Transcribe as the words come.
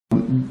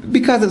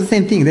because of the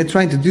same thing, they're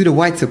trying to do the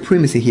white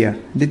supremacy here.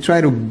 They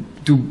try to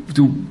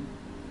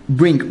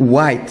bring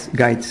white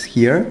guys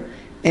here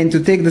and to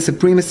take the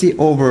supremacy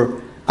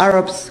over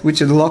Arabs,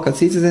 which are the local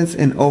citizens,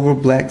 and over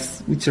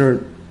blacks, which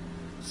are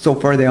so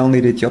far they're only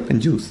the Ethiopian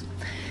Jews.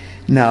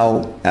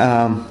 Now,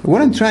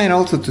 what I'm trying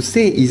also to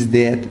say is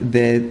that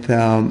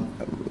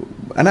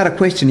another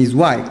question is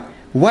why?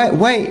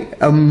 Why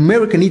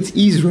America needs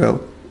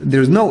Israel?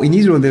 In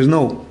Israel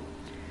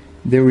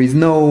there is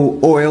no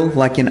oil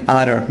like in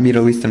other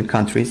Middle Eastern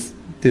countries.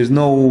 There's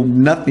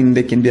nothing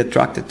they can be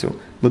attracted to.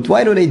 But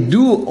why do they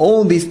do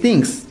all these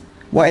things?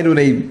 Why do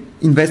they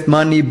invest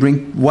money,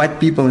 bring white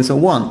people and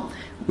so on?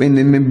 When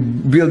they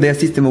build their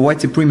system of white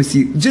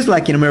supremacy, just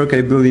like in America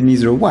they build in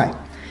Israel. Why?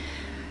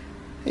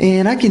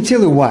 And I can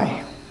tell you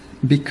why.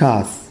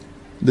 Because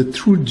the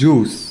true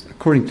Jews,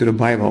 according to the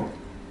Bible,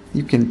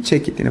 you can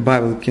check it in the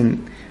Bible, you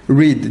can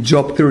read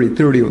Job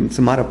 30:30 and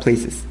some other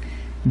places.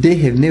 They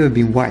have never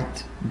been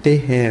white. They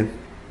have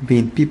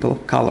been people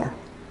of color.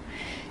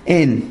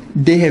 And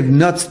they have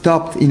not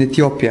stopped in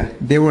Ethiopia.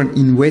 They were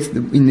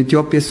in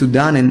Ethiopia,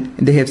 Sudan, and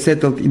they have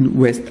settled in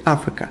West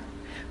Africa.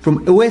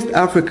 From West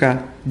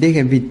Africa, they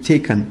have been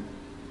taken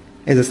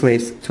as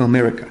slaves to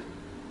America.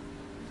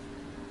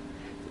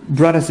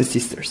 Brothers and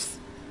sisters,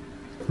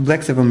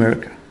 blacks of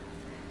America,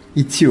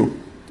 it's you.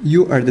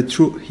 You are the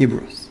true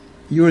Hebrews.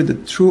 You are the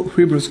true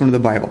Hebrews from the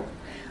Bible.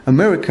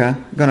 America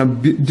gonna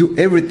do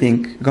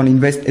everything, gonna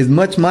invest as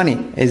much money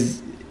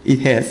as it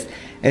has,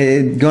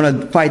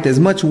 gonna fight as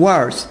much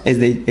wars as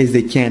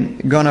they can,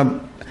 gonna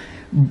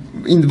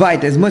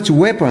invite as much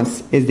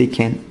weapons as they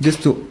can,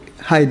 just to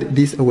hide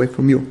this away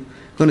from you.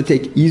 Gonna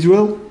take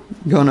Israel,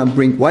 gonna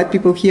bring white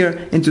people here,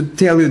 and to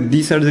tell you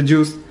these are the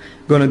Jews.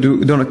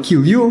 Gonna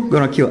kill you,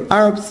 gonna kill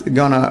Arabs,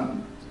 gonna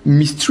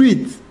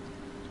mistreat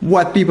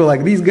white people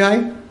like this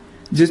guy,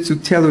 just to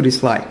tell you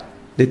this lie.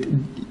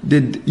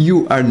 That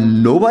you are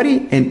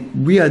nobody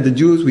and we are the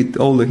Jews with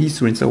all the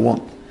history and so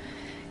on.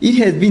 It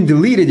has been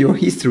deleted, your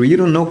history. You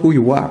don't know who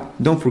you are.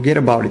 Don't forget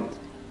about it.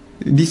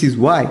 This is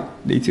why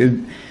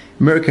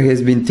America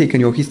has been taking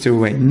your history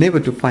away, never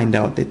to find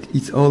out that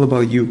it's all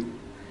about you.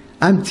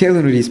 I'm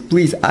telling you this,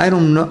 please. I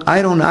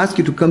don't ask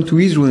you to come to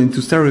Israel and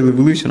to start a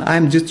revolution.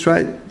 I'm just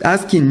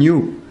asking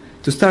you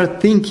to start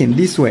thinking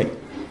this way,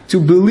 to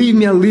believe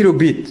me a little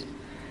bit.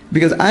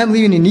 Because I'm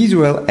living in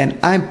Israel and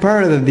I'm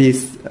part of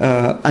this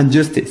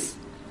injustice.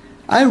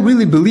 I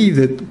really believe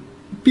that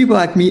people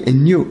like me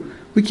and you,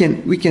 we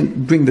can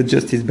bring the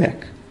justice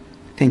back.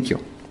 Thank you.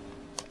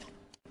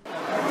 Hey,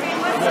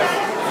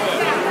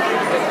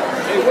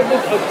 what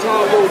does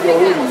Atalo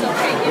Yehudi?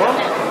 What?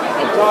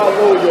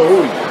 Atalo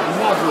Yehudi.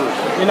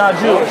 You're not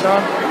Jewish,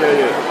 huh?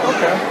 Yeah.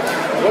 Okay.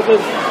 What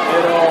does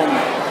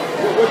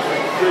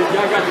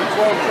y'all got the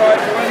 12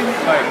 tribes already?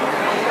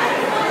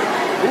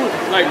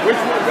 Like which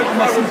one? I'm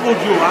a simple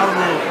Jew. I don't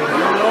know.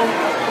 You don't know?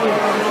 I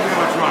don't know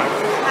about tribes.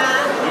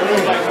 You know,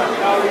 like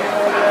Naphtali and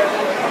all that?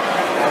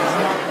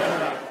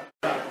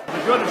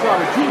 But you're the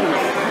tribe of Judah.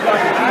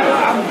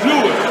 I'm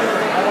Jewish.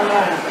 I don't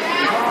know.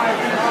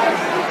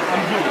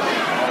 I'm Jewish.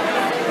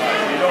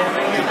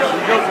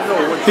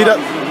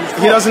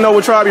 He doesn't know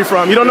what tribe you're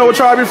from. You don't know what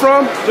tribe you're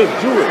from? Just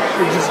Jewish.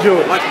 You're just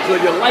Jewish. So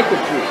you're like a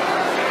Jew.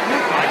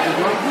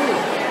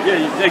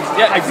 Yeah,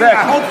 exactly.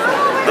 I hope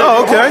so.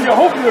 Oh, okay. You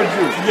hope you're a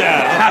Jew.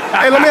 Yeah.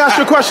 Hey, let me ask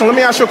you a question.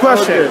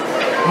 Okay.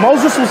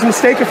 Moses was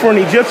mistaken for an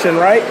Egyptian,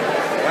 right?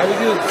 Why was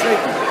he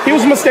mistaken? He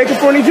was mistaken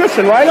for an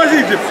Egyptian, right? Who was the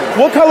Egyptian?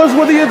 What colors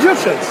were the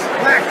Egyptians?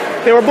 Black.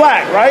 They were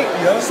black, right?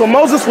 Yes. So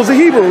Moses was a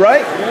Hebrew,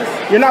 right?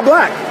 Yes. You're not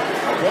black.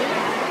 Okay.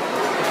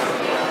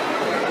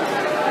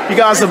 You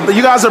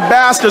guys are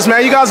bastards,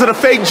 man. You guys are the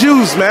fake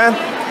Jews, man.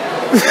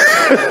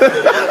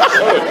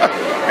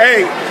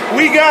 Hey,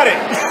 we got it.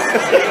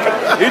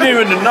 He didn't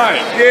even deny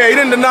it. Yeah, he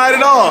didn't deny it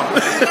at all.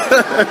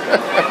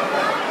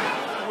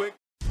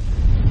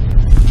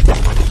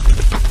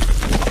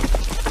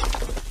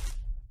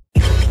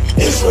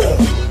 Israel,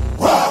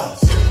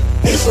 rise.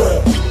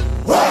 Israel,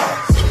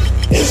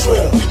 rise.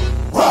 Israel,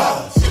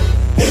 rise.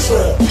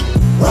 Israel,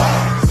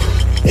 rise.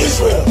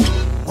 Israel,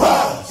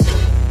 rise.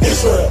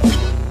 Israel,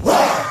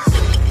 rise.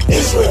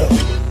 Israel,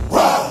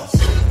 rise.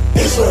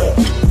 Israel,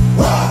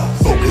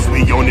 rise. Focus,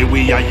 we on it,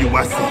 we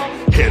IUIC.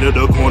 Head of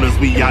the corners,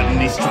 we out in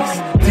these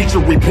streets.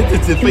 Teaching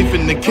repentance and faith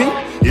in the King.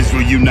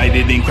 Israel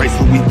united in Christ,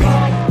 who we be.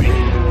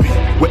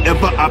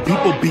 Wherever our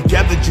people be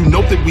gathered, you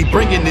know that we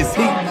bringing this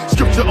heat.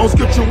 Scripture on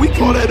scripture, we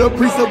call that a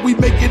precept. We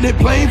making it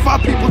plain for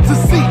people to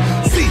see.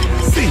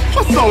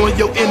 What's all on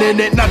your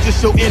internet, not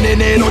just your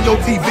internet on your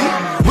TV.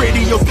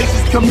 Radio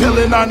stations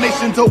compelling our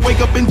nation to wake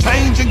up and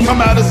change and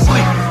come out of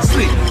sleep.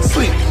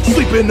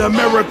 Sleep in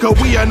America.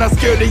 We are not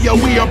scared of you,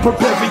 we are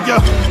prepared for you.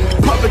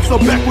 Prophets are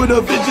back with a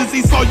vengeance.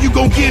 He saw you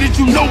gon' get it.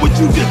 You know what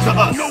you did to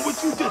us. Know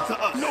what you did to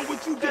us. Know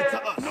what you did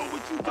to us. Know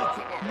what you did to us.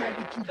 Know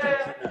what you did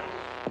to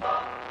us.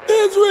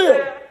 Israel,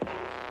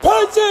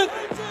 purchase,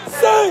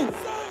 sing.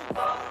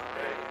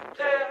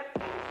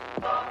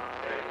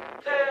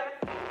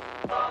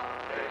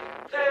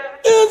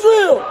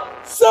 Israel,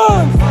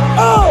 sons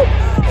of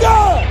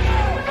God.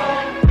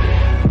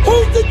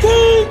 Who's the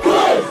king?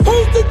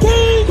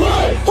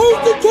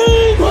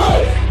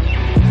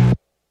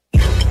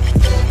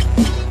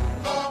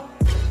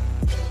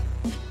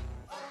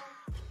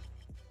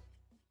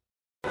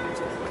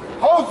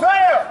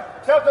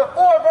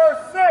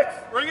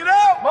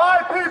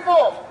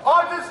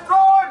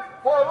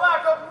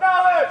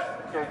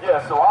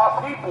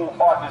 our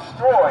people are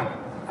destroyed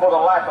for the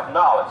lack of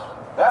knowledge.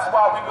 That's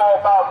why we go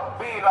about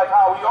being like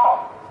how we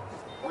are.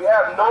 We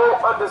have no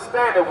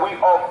understanding. We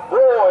are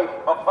void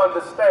of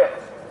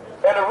understanding.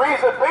 And the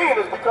reason being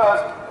is because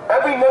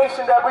every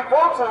nation that we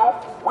go to,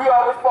 we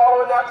always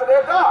following after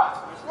their gods.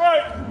 That's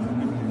right.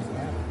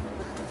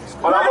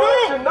 But I'm going to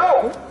let you know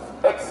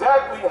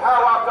exactly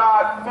how our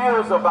God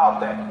feels about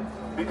that.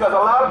 Because a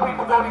lot of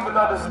people don't even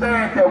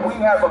understand that we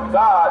have a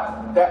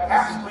God that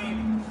actually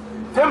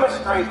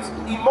demonstrates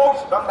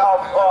emotion,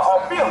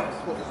 our feelings.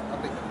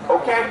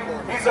 Okay?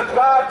 He's a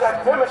God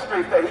that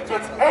demonstrates that. He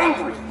gets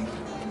angry.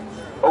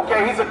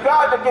 Okay? He's a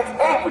God that gets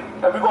angry.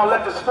 And we're going to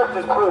let the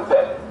scriptures prove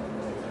that.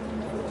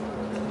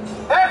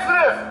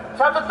 Exodus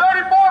chapter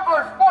 34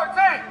 verse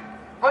 14.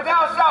 For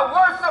thou shalt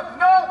worship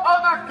no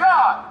other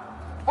God.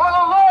 For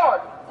the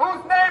Lord,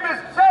 whose name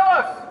is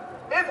jealous,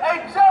 is a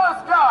jealous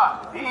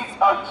God. He's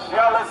a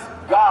jealous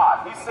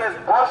God. He says,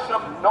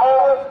 worship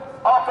no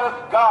other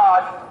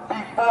God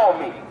before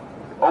me.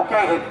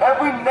 Okay, in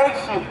every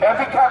nation,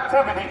 every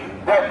captivity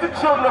that the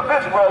children of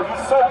Israel, you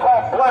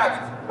so-called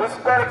blacks,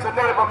 Hispanics, and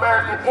Native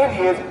American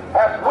Indians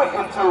have went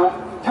into,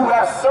 you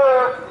have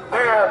served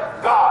their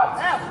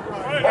gods.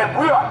 And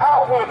we are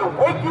out here to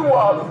wake you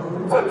up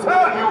to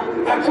tell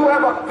you that you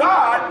have a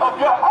God of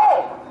your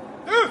own.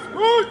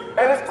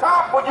 And it's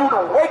time for you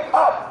to wake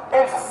up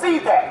and see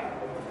that.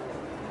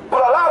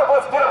 But a lot of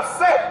us get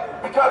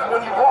upset because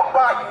when you walk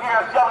by, you hear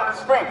us yelling and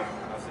screaming.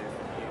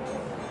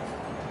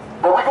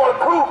 But we're going to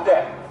prove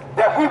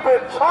that we've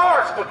been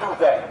charged to do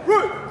that.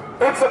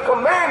 It's a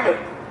commandment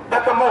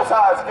that the Most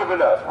High has given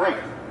us. Read.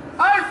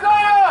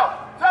 Isaiah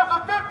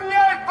chapter 58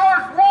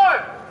 verse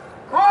 1.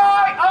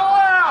 Cry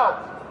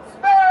aloud,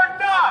 spare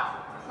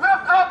not,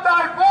 lift up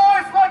thy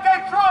voice like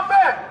a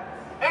trumpet,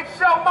 and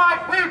show my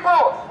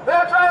people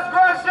their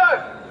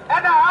transgression,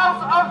 and the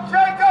house of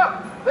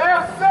Jacob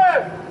their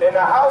sin. In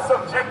the house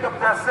of Jacob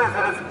their sins,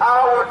 it is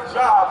our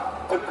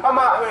job to come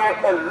out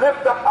here and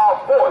lift up our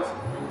voice,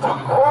 to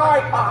cry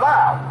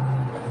aloud.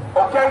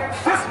 Okay?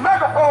 This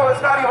megaphone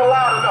is not even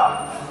loud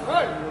enough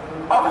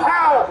of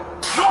how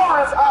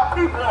numerous our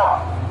people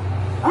are.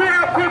 We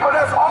have people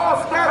that's all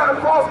scattered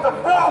across the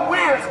four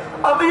winds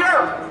of the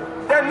earth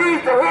that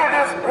needs to hear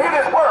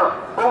this word.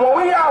 But when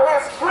we out here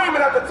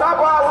screaming at the top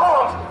of our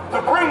lungs to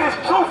bring this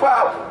truth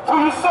out to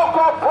you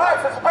so-called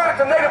blacks,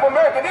 Hispanics, and Native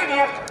American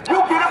Indians, you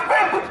get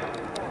offended.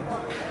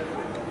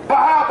 But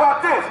how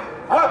about this?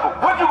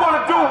 What you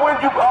gonna do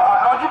when you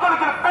are you gonna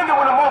get offended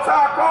when the Most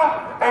High comes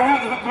and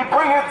he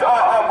bring his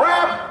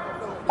wrath?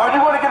 Are you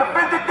gonna get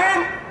offended then?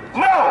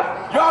 No,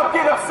 y'all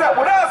get upset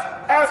with us,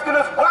 asking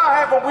us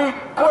why haven't we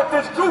put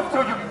this truth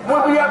to you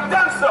when we have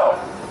done so.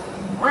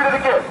 Read it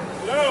again.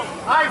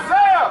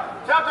 Isaiah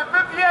chapter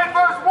 58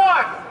 verse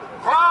 1.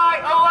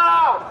 Cry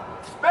aloud,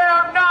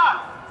 spare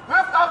not,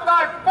 lift up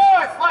thy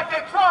voice like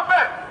a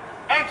trumpet,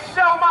 and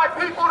show my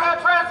people their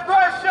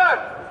transgression,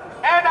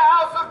 and the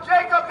house of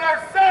Jacob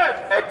their sin.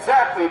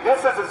 Exactly.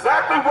 This is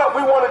exactly what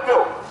we want to do.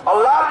 A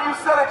lot of you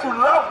said that you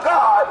love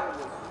God,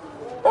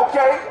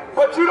 okay,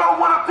 but you don't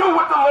want to do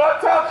what the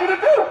Lord tells you to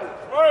do.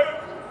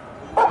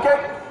 Okay?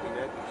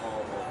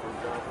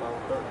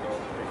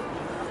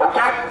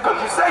 Okay? Because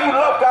you say you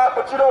love God,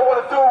 but you don't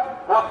want to do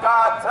what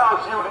God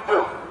tells you to do.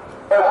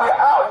 And we're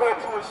out here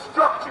to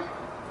instruct you.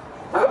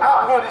 We're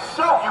out here to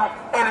show you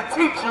and to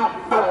teach you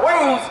the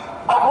ways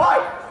of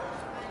life.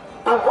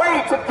 The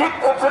way to get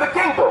into the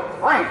kingdom.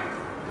 Read.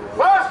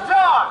 1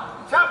 John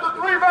chapter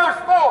 3 verse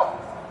 4.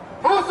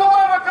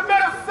 Whosoever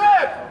committeth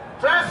sin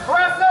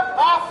transgresseth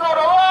also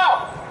the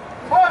law.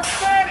 For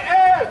sin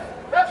is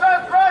the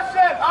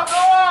transgression of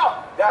the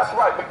law. That's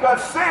right,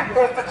 because sin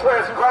is the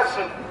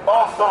transgression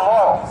of the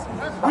law.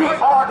 We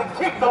are to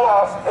keep the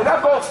laws, and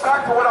that goes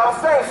back to what I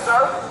was saying,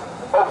 sir,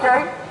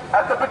 okay,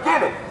 at the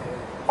beginning,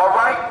 all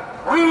right?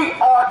 We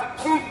are to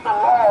keep the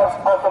laws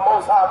of the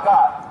Most High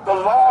God. The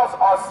laws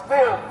are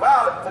still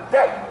valid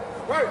today.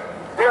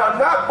 They are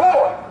not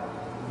void.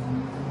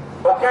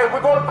 Okay,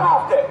 we're going to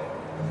prove that.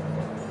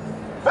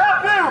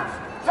 Matthew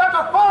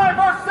chapter 5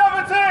 verse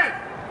 17.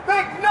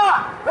 Think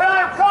not that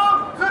I have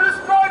come to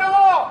destroy the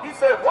law. He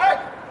said what?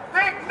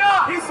 Think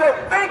not. He said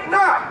think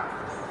not.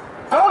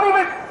 Don't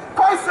even,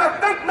 Christ said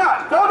think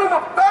not. Don't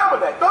even fathom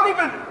that. Don't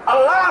even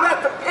allow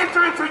that to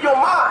enter into your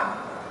mind.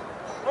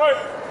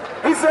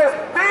 He says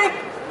think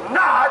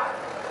not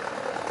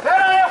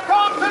that I have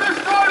come to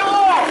destroy the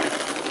law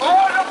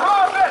or the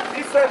prophets.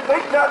 He said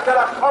think not that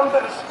I've come to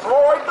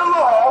destroy the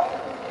law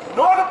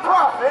nor the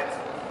prophets.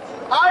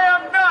 I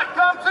am not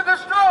come to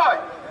destroy,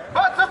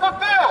 but to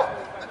fulfill.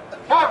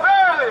 For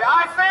verily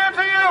I say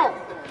unto you,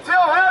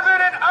 till heaven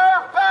and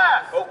earth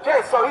pass.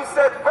 Okay, so he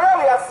said,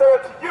 verily I say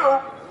unto you,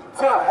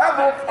 till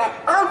heaven and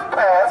earth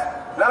pass.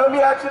 Now let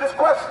me ask you this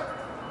question.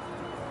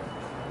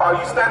 Are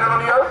you standing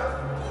on the earth?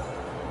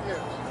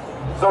 Yes.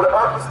 So the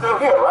earth is still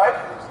here, right?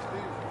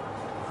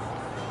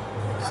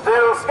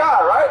 Still sky,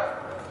 right?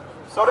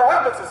 So the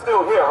heavens is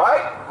still here,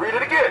 right? Read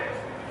it again.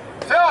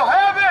 Till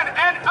heaven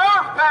and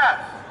earth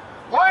pass,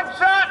 one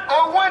jot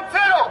or one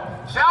tittle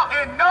shall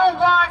in no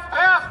wise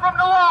pass from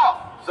the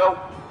law. So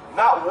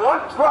not one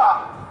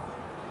drop,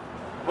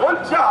 one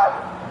jot,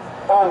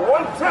 or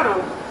one tittle,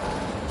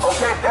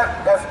 okay,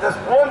 that's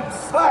one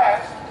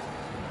slash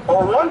or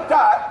one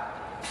dot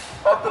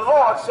of the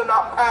Lord shall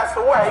not pass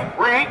away.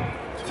 Read.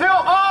 Till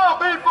all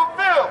be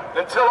fulfilled.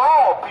 Until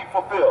all be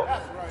fulfilled.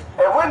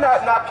 And we're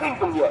not in our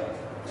kingdom yet.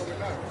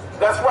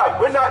 That's right,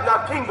 we're not in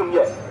our kingdom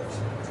yet.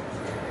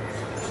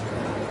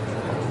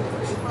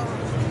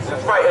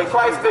 That's right, and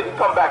Christ didn't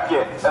come back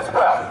in as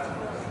well.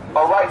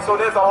 All right, so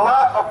there's a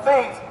lot of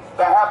things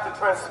that have to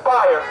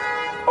transpire,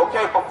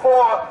 okay,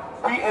 before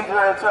we enter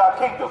into our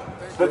kingdom.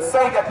 To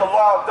say that the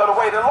law is done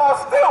away, the law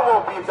still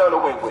won't be done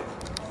away with.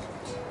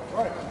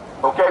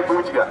 Okay,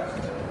 what you got?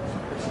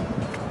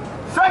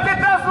 2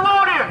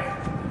 Thessalonians,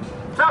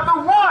 chapter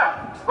 1,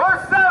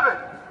 verse 7.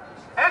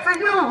 And to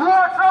you who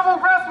are troubled,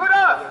 rest with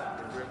us,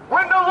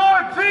 when the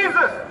Lord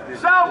Jesus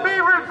shall be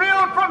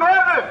revealed from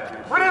heaven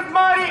with his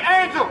mighty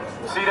angels.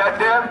 See that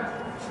there?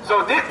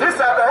 So this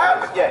hasn't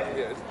happened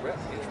yet.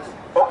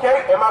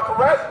 Okay, am I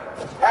correct?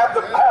 Have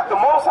the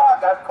Most High,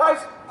 have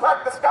Christ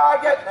cracked the sky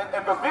yet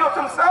and revealed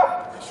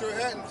himself? He sure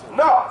hadn't.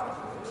 No.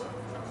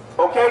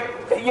 Okay,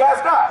 he has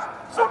not.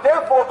 So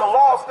therefore the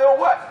law still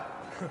what?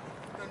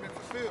 Hasn't been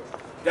fulfilled.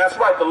 That's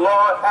right, the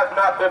law has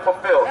not been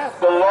fulfilled.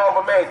 The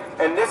law remains.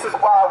 And this is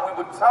why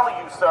we were telling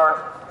you, sir,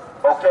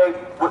 okay,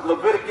 with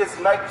Leviticus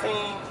 19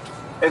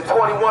 and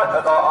 21,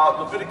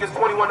 Leviticus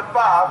 21 and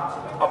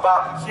 5,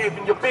 about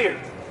shaving your beard.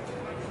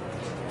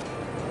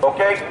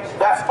 Okay,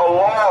 that's a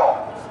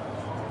law.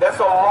 That's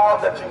a law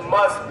that you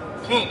must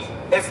keep.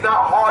 It's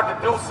not hard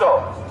to do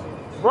so.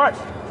 Right.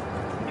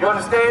 You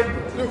understand?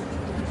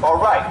 All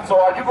right, so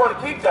are you going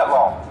to keep that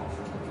law?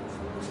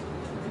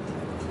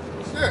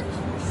 Yes.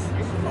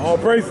 All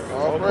praises.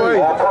 All praise.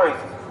 All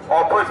praises.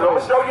 All praises. I'm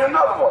going to show you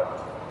another one.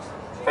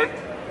 Okay.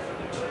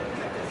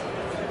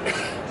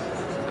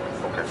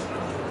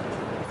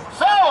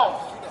 Psalms,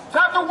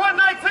 chapter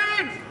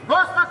 119,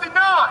 verse 59.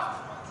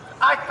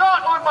 I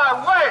thought on my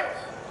ways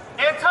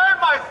and turned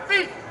my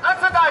feet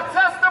unto thy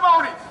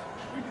testimonies.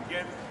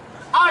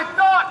 I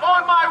thought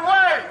on my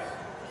ways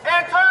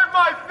and turned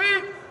my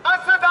feet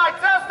unto thy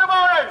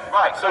testimonies.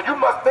 Right, so you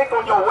must think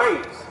on your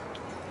ways.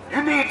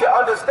 You need to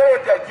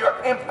understand that you're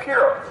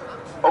impure.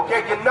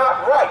 Okay, you're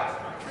not right.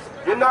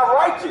 You're not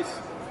righteous.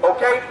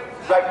 Okay,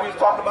 like we was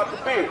talking about the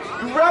beard.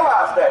 You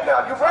realize that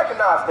now. You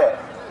recognize that.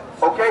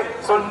 Okay,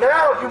 so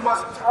now you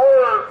must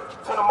turn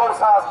to the Most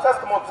High's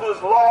testimony, to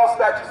his laws,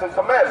 statutes, and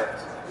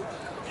commandments.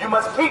 You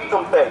must keep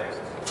them things.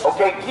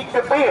 Okay, keep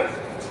your beard.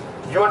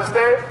 You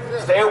understand?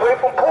 Stay away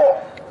from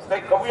pork.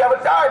 Because we have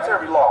a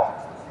dietary law.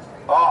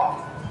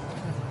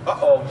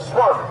 Uh-oh, you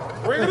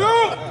swerving. Bring it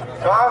up.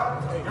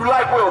 Huh? You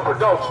like Wilbur,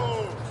 don't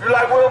you? You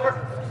like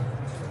Wilbur?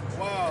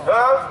 Wow.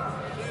 Huh?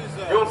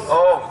 Jesus.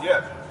 Oh,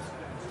 yeah.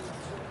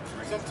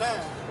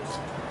 Sometimes.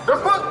 The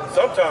book,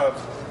 Sometimes.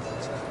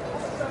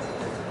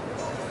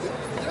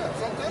 Yeah,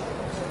 sometimes.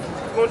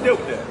 We're going to deal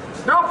with that.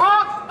 the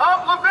book of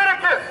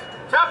Leviticus,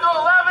 chapter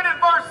 11 and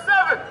verse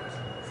 7.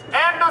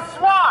 And the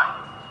swine,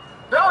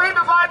 though he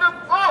divide the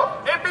wool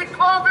and be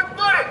cloven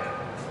footed,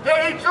 yet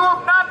he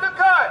cheweth not the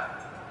cud.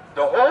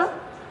 The who?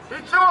 He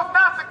cheweth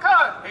not the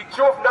cud. He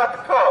cheweth not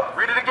the cub.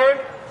 Read it again.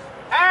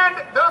 And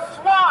the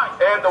swine,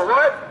 And the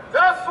what?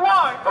 the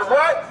swine, The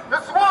what?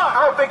 the swine,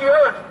 I don't think you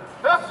heard you.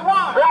 the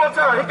swine, One more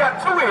time. He got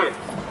two ears.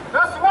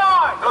 the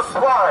swine. The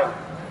swine.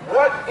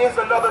 What is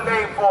another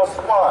name for a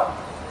swine?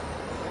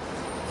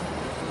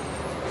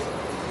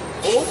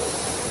 Who?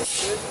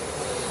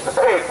 The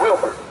pig,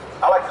 Wilbur.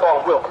 I like to call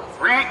him Wilbur.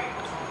 Read.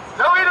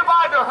 Though he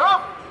divide the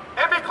hoof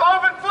and be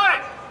cloven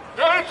footed,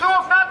 yet he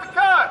cheweth not the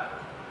cud.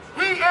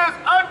 He is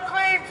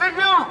unclean to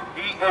you.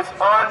 He is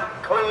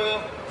unclean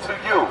to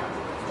you.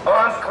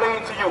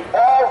 Unclean to you.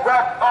 All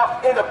wrapped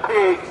up in a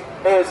pig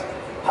is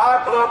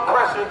high blood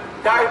pressure,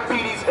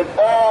 diabetes, and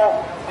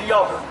all the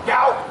other.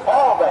 Gout,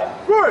 all that.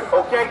 Good.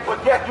 Okay,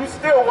 but yet you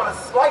still want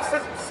to slice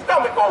his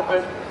stomach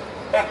open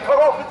and cut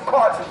off his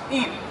parts and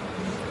eat it.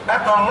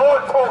 After the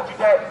Lord told you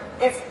that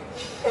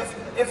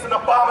it's an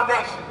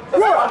abomination.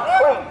 It's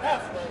unclean.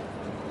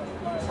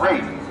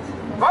 Read.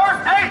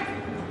 Verse 8,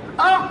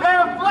 of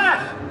their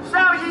flesh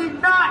shall ye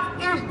not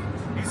eat.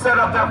 He said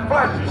of that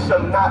flesh you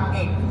shall not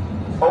eat.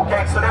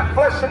 Okay, so that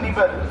flesh shouldn't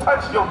even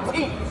touch your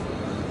teeth.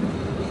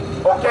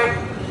 Okay?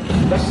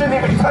 It shouldn't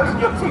even touch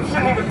your teeth,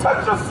 shouldn't even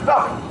touch your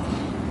stomach.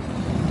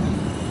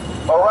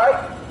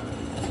 Alright?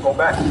 Let's go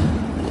back.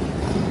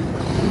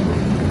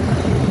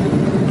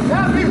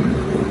 Matthew,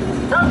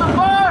 chapter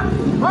 5,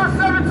 verse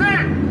 17.